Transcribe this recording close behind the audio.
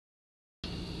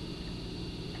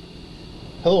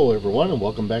Hello everyone and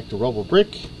welcome back to Rebel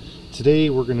Brick. Today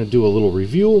we're going to do a little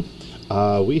review.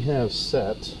 We have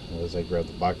set, as I grab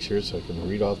the box here so I can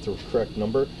read off the correct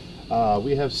number,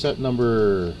 we have set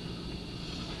number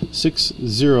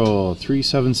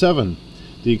 60377,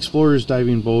 the Explorer's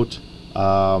diving boat.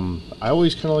 I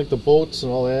always kind of like the boats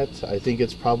and all that. I think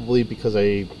it's probably because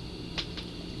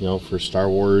for Star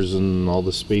Wars and all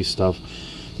the space stuff,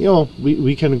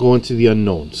 we kind of go into the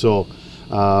unknown. So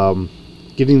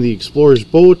getting the Explorer's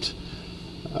boat,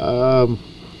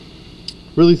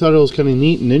 really thought it was kind of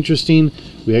neat and interesting.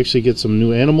 We actually get some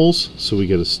new animals. So we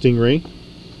get a stingray,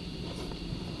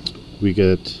 we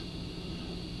get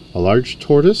a large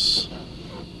tortoise,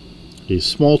 a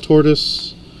small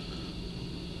tortoise,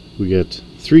 we get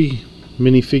 3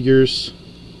 minifigures,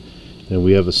 and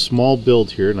we have a small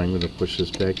build here. And I'm going to push this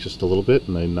back just a little bit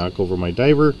and I knock over my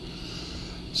diver.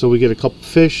 So we get a couple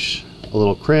fish, a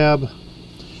little crab.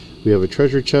 We have a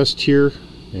treasure chest here,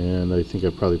 and I think I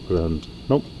probably put it on,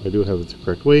 nope, I do have it the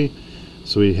correct way.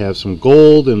 So we have some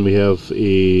gold, and we have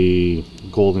a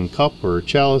golden cup or a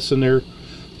chalice in there.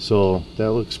 So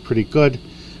that looks pretty good.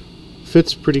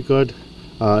 Fits pretty good.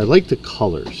 I like the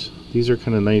colors. These are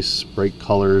kind of nice, bright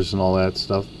colors and all that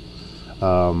stuff.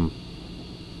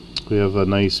 We have a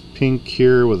nice pink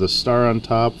here with a star on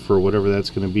top for whatever that's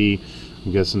going to be.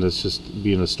 I'm guessing that's just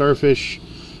being a starfish.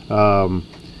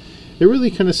 It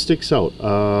really kind of sticks out.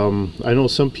 I know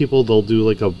some people, they'll do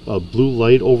like a blue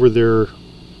light over their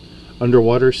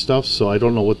underwater stuff, so I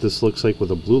don't know what this looks like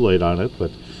with a blue light on it, but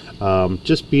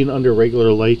just being under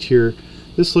regular light here,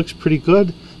 this looks pretty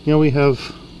good. We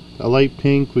have a light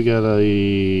pink, we got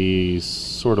a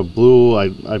sort of blue.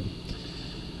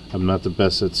 I'm not the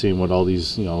best at seeing what all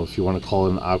these, if you want to call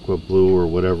it an aqua blue or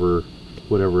whatever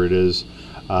it is.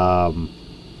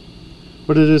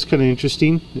 But it is kind of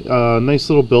interesting. Nice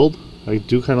little build. I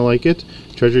do kind of like it.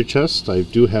 Treasure chest. I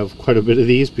do have quite a bit of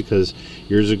these because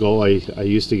years ago I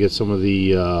used to get some of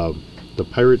the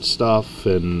pirate stuff,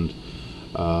 and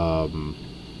I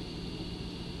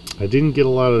didn't get a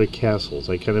lot of the castles.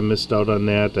 I kind of missed out on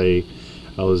that. I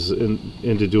was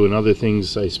into doing other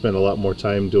things. I spent a lot more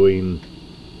time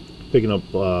picking up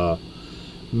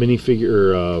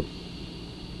minifigure,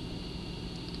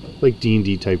 like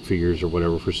D&D type figures or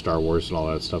whatever for Star Wars and all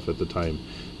that stuff at the time,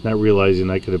 not realizing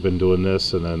I could have been doing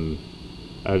this. And then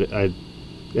I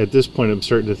at this point I'm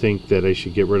starting to think that I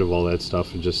should get rid of all that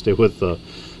stuff and just stay with the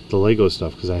Lego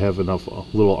stuff, because I have enough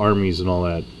little armies and all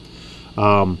that.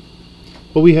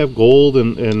 But we have gold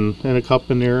and a cup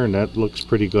in there, and that looks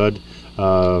pretty good.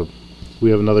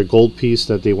 We have another gold piece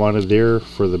that they wanted there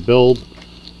for the build.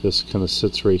 This kind of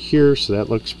sits right here, so that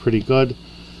looks pretty good.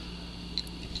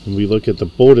 And we look at the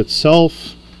boat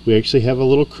itself, we actually have a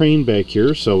little crane back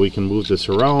here, so we can move this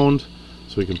around,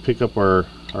 so we can pick up our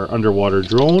underwater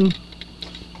drone.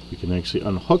 We can actually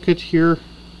unhook it here.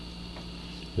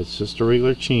 It's just a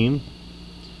regular chain.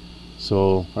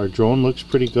 So our drone looks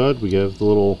pretty good. We have the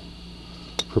little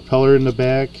propeller in the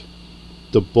back.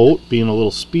 The boat being a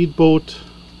little speedboat.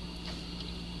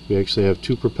 We actually have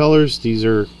 2 propellers. These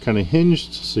are kind of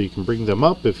hinged, so you can bring them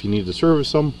up if you need to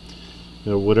service them.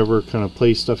 Whatever kind of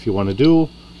play stuff you want to do.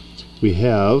 We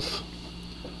have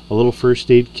a little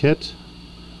first aid kit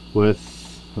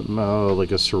with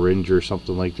like a syringe or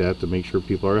something like that to make sure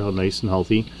people are nice and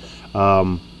healthy.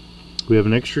 We have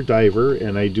an extra diver,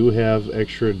 and I do have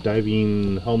extra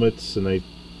diving helmets, and I'm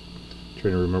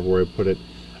trying to remember where I put it.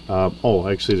 Oh,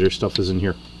 actually their stuff is in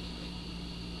here.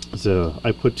 So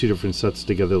I put 2 different sets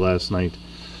together last night.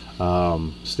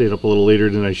 Stayed up a little later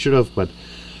than I should have, but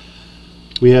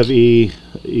we have a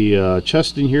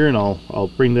chest in here, and I'll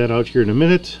bring that out here in a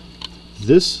minute.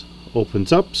 This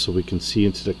opens up so we can see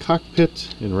into the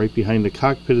cockpit, and right behind the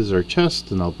cockpit is our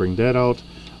chest, and I'll bring that out.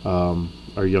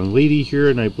 Our young lady here,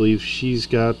 and I believe she's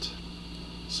got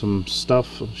some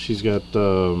stuff. She's got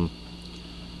no,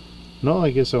 I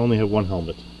guess I only have 1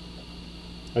 helmet.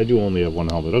 I do only have 1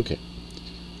 helmet. Okay,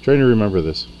 trying to remember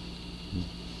this.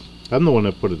 I'm the one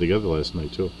that put it together last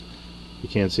night too. You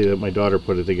can't say that my daughter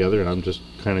put it together and I'm just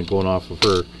kind of going off of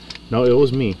her. No, it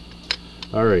was me.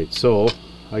 Alright, so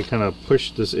I kind of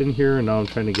pushed this in here, and now I'm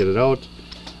trying to get it out.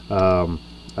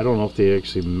 I don't know if they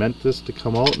actually meant this to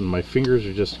come out, and my fingers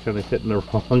are just kind of hitting the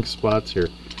wrong spots here.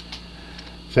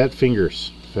 Fat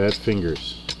fingers. Fat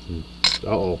fingers.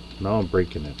 Uh-oh, now I'm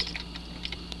breaking it.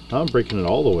 Now I'm breaking it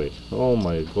all the way. Oh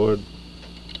my god.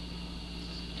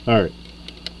 Alright,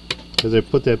 as I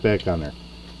put that back on there.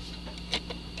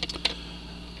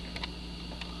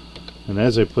 And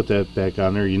as I put that back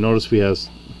on there, you notice we have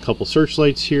a couple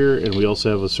searchlights here, and we also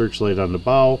have a searchlight on the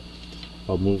bow.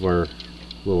 I'll move our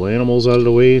little animals out of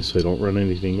the way so I don't run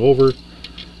anything over.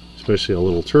 especially a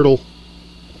little turtle.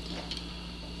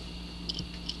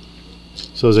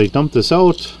 So as I dump this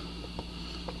out,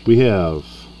 we have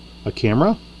a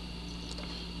camera,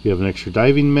 we have an extra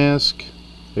diving mask,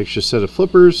 extra set of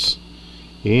flippers,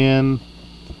 and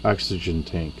oxygen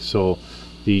tank. So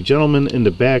the gentleman in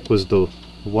the back was the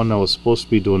one that was supposed to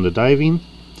be doing the diving.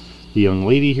 The young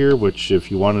lady here, which if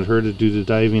you wanted her to do the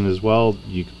diving as well,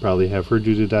 you could probably have her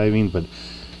do the diving, but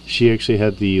she actually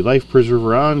had the life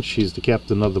preserver on. She's the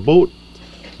captain of the boat.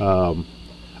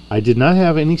 I did not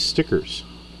have any stickers,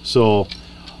 so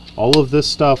all of this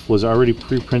stuff was already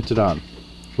pre-printed on,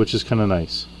 which is kind of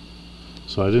nice.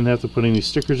 So I didn't have to put any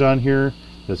stickers on here.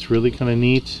 That's really kind of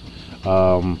neat.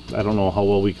 I don't know how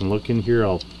well we can look in here.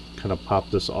 I'll kind of pop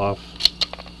this off,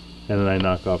 and then I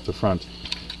knock off the front.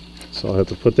 So I'll have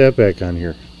to put that back on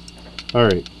here.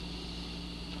 Alright.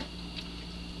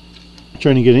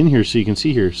 Trying to get in here so you can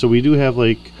see here. So we do have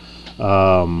like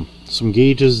some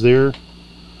gauges there.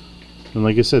 And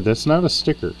like I said, that's not a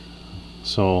sticker.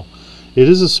 So it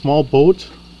is a small boat.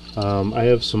 I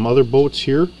have some other boats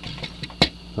here.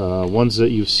 Ones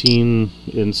that you've seen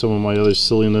in some of my other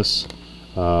silliness.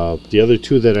 The other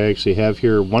two that I actually have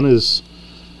here, one is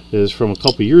from a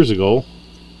couple years ago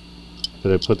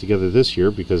that I put together this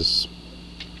year because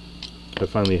I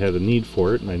finally had a need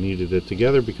for it, and I needed it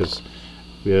together because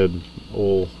we had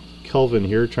old Kelvin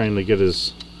here trying to get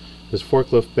his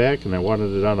forklift back, and I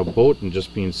wanted it on a boat and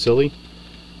just being silly.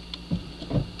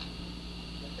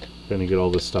 Trying to get all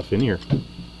this stuff in here.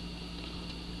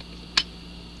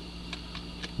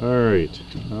 Alright,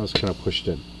 now it's kind of pushed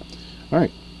in.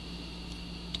 Alright.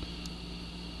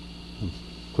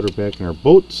 Put her back in our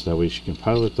boat so that way she can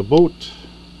pilot the boat.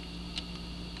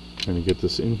 Trying to get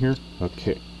this in here.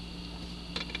 Okay.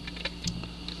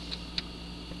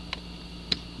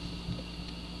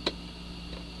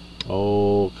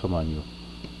 Oh, come on, you.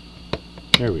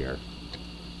 There we are.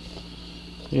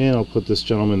 And I'll put this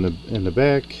gentleman in the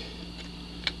back.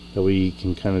 That way he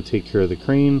can kind of take care of the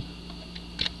crane.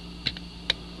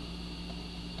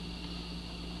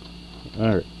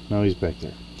 Alright, now he's back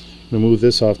there. I'm going to move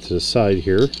this off to the side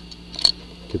here.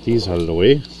 Get these out of the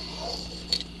way.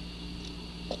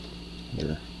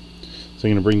 There. So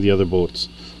I'm going to bring the other boats.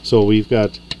 So we've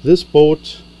got this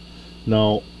boat.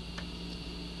 Now,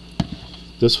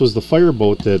 this was the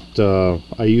fireboat that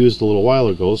I used a little while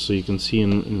ago. So you can see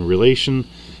in relation,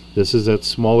 this is that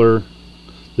smaller.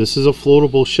 This is a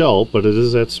floatable shell, but it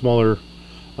is that smaller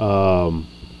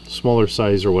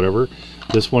size or whatever.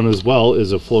 This one as well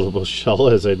is a floatable shell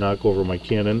as I knock over my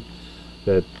cannon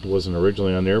that wasn't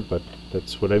originally on there, but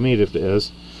that's what I made it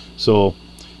as. So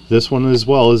this one as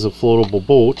well is a floatable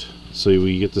boat, so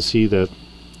we get to see that,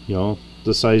 you know,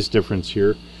 the size difference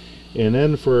here. And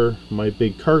then for my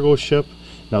big cargo ship,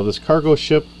 now this cargo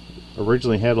ship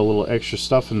originally had a little extra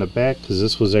stuff in the back because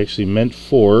this was actually meant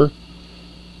for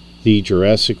the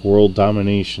Jurassic World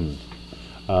Domination.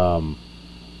 But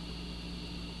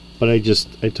I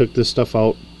took this stuff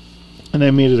out and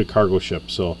I made it a cargo ship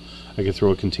so I could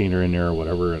throw a container in there or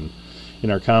whatever. And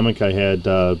in our comic I had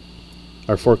our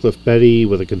forklift Betty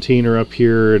with a container up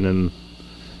here, and then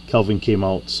Kelvin came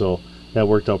out, so that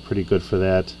worked out pretty good for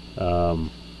that.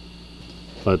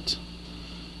 But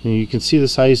you can see the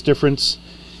size difference.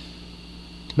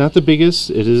 Not the biggest.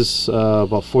 It is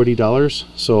about $40.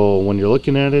 So when you're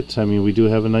looking at it, I mean, we do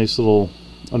have a nice little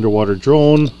underwater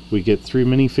drone. We get 3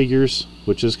 minifigures,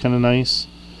 which is kind of nice.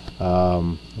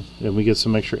 And we get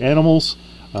some extra animals.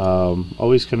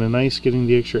 Always kind of nice getting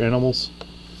the extra animals.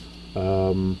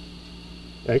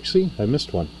 Actually, I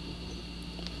missed one.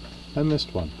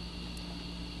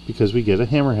 Because we get a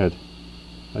hammerhead.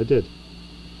 I did.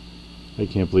 I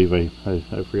can't believe I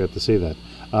forgot to say that.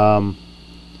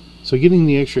 So getting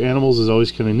the extra animals is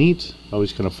always kind of neat,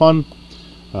 always kind of fun.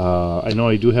 I know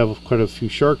I do have quite a few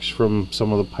sharks from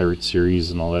some of the pirate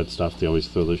series and all that stuff. They always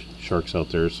throw the sharks out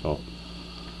there, so.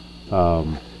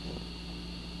 But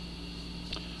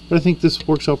I think this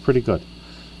works out pretty good.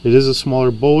 It is a smaller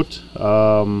boat,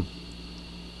 but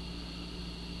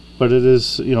it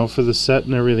is, you know, for the set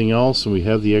and everything else, and we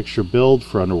have the extra build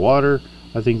for underwater.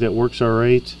 I think that works all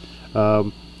right.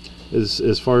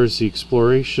 As far as the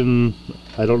exploration,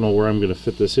 I don't know where I'm going to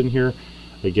fit this in here.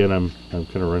 Again, I'm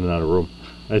kind of running out of room.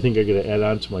 I think I'm going to add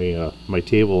on to my my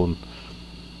table, and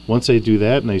once I do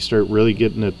that and I start really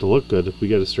getting it to look good, we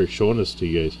got to start showing this to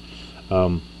you guys.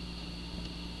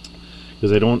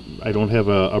 Because I don't have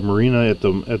a marina at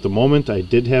the moment. I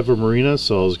did have a marina,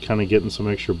 so I was kind of getting some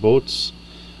extra boats,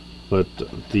 but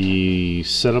the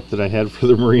setup that I had for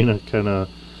the marina kind of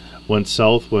went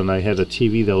south when I had a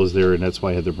TV that was there, and that's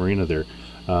why I had the marina there.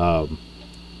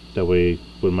 That way,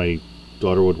 when my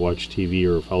daughter would watch TV,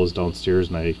 or if I was downstairs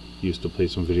and I used to play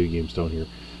some video games down here,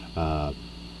 I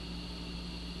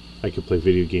could play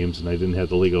video games, and I didn't have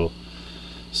the Lego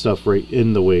stuff right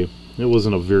in the way. It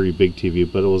wasn't a very big TV,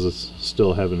 but it was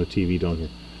still having a TV down here.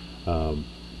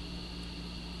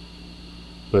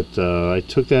 But I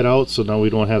took that out, so now we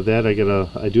don't have that.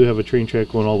 I do have a train track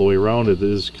going all the way around. It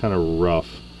is kind of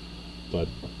rough, but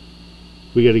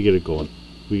we got to get it going.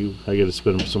 I got to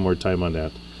spend some more time on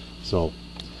that. So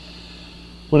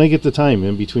when I get the time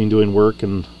in between doing work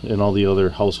and all the other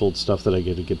household stuff that I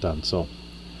get to get done. So,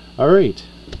 all right.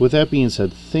 With that being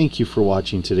said, thank you for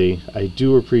watching today. I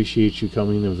do appreciate you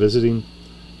coming and visiting.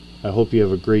 I hope you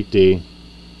have a great day,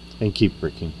 and keep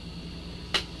bricking.